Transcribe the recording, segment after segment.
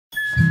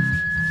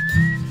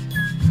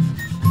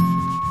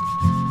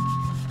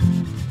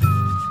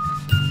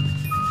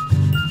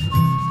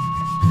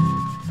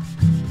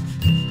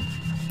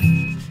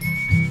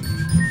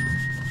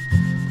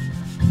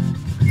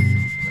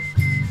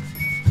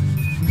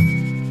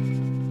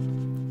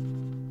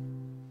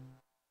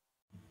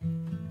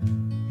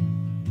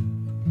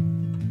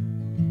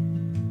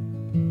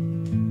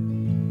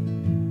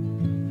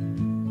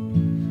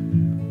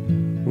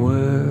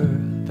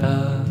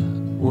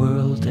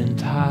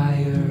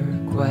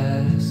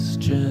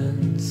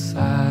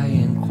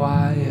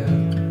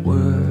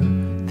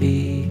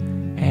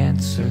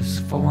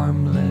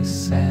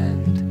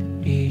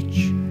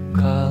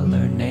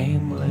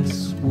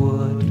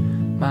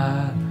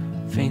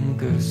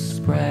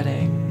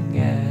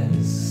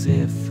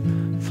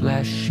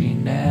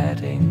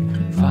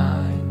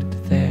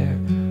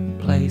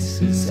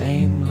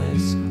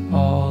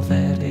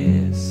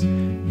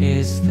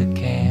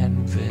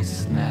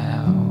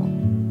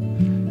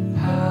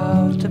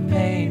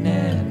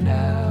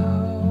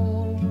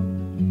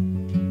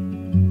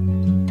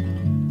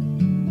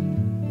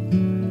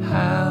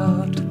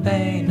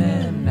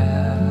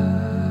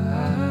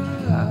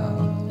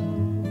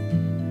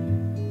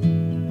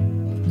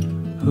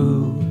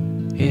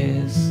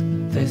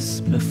this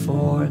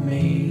before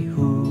me.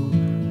 Who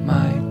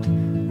might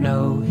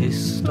know his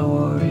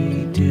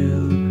story?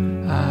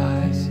 Do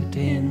hide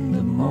in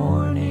the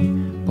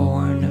morning,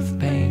 born of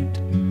paint,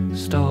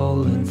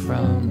 stolen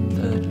from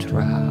the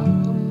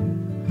trowel.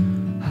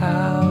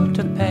 How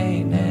to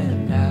paint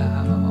an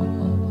owl.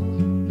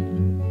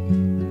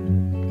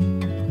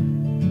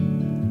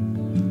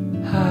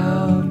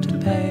 How to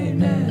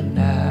paint an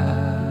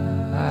owl.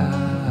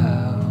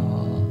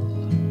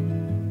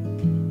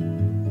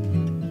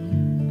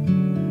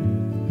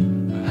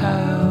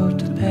 How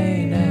to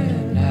paint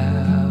an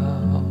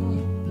owl.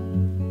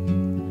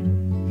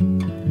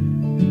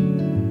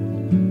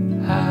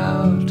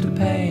 How to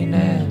paint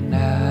an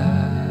owl.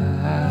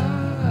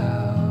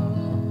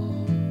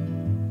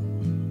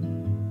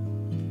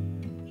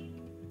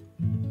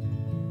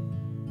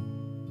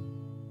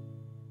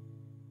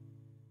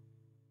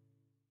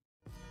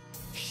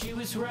 She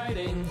was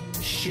writing,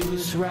 she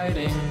was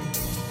writing,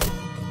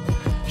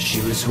 she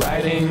was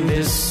writing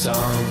this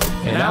song.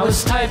 And I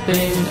was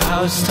typing,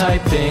 I was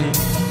typing,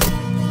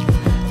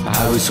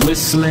 I was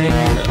whistling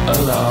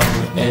along.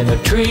 And a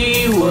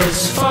tree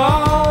was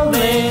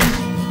falling,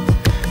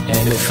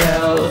 and it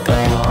fell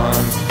upon.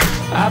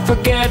 I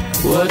forget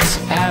what's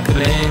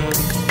happening.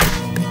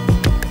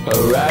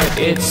 Alright,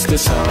 it's the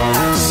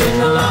song.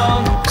 Sing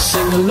along,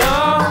 sing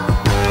along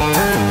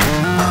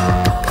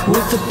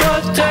with the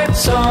Protect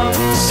song.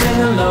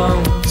 Sing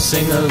along,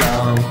 sing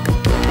along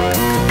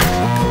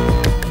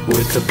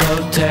with the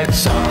Protect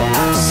song.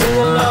 Sing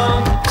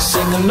along,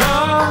 sing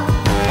along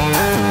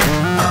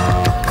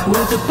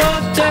with the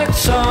Protect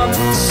song.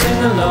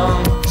 Sing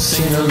along,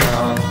 sing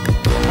along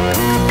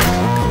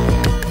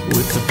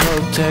with the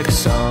Protect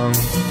song.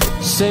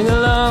 Sing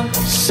along,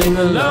 sing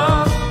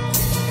along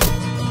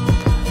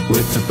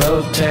with the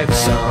Protect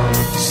song.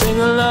 Sing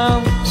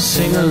along,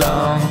 sing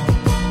along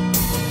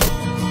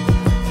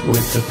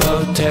with the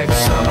Protect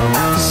song.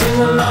 Sing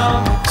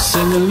along,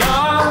 sing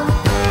along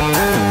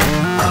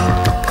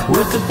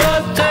with the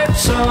Protect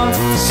song.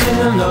 Sing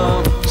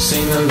along,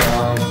 sing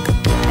along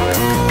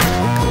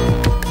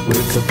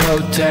with the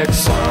Protect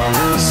song.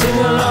 Sing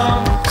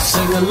along,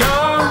 sing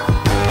along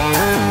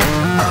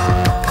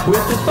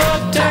with the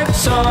Protect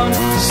song.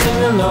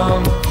 Sing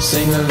along,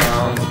 sing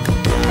along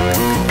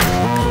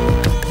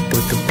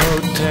with the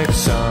Protect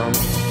song.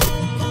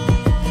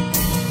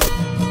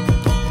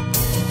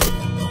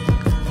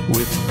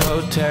 With the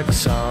Protect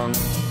song.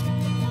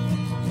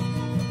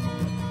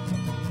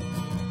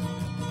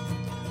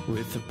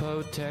 With the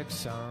Protect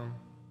song.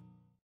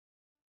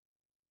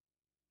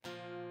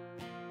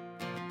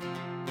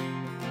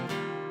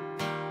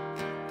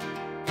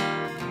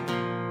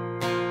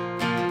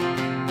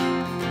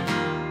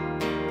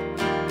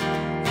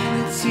 And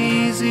it's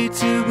easy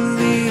to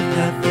believe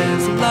that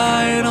there's a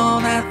light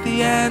on at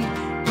the end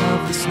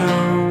of the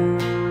snow.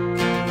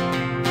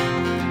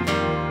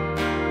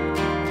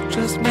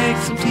 Just make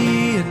some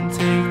tea and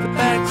take the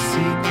back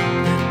seat.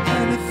 Let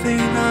everything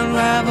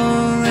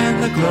unravel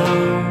in the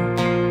glow.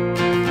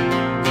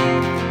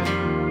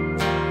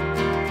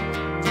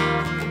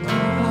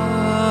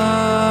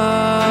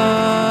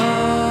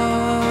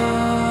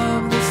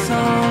 Of the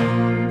song.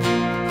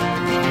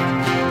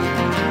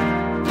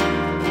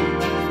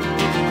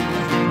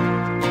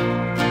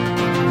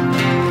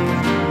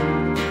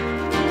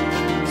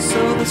 So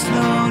the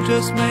snow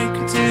just may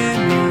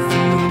continue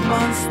through the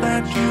months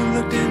that you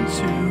looked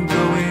into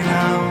going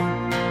out.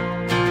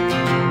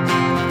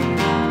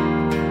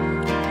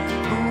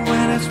 But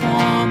when it's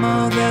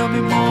warmer, there'll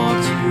be more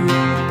to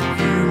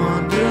view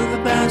under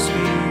the best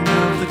view.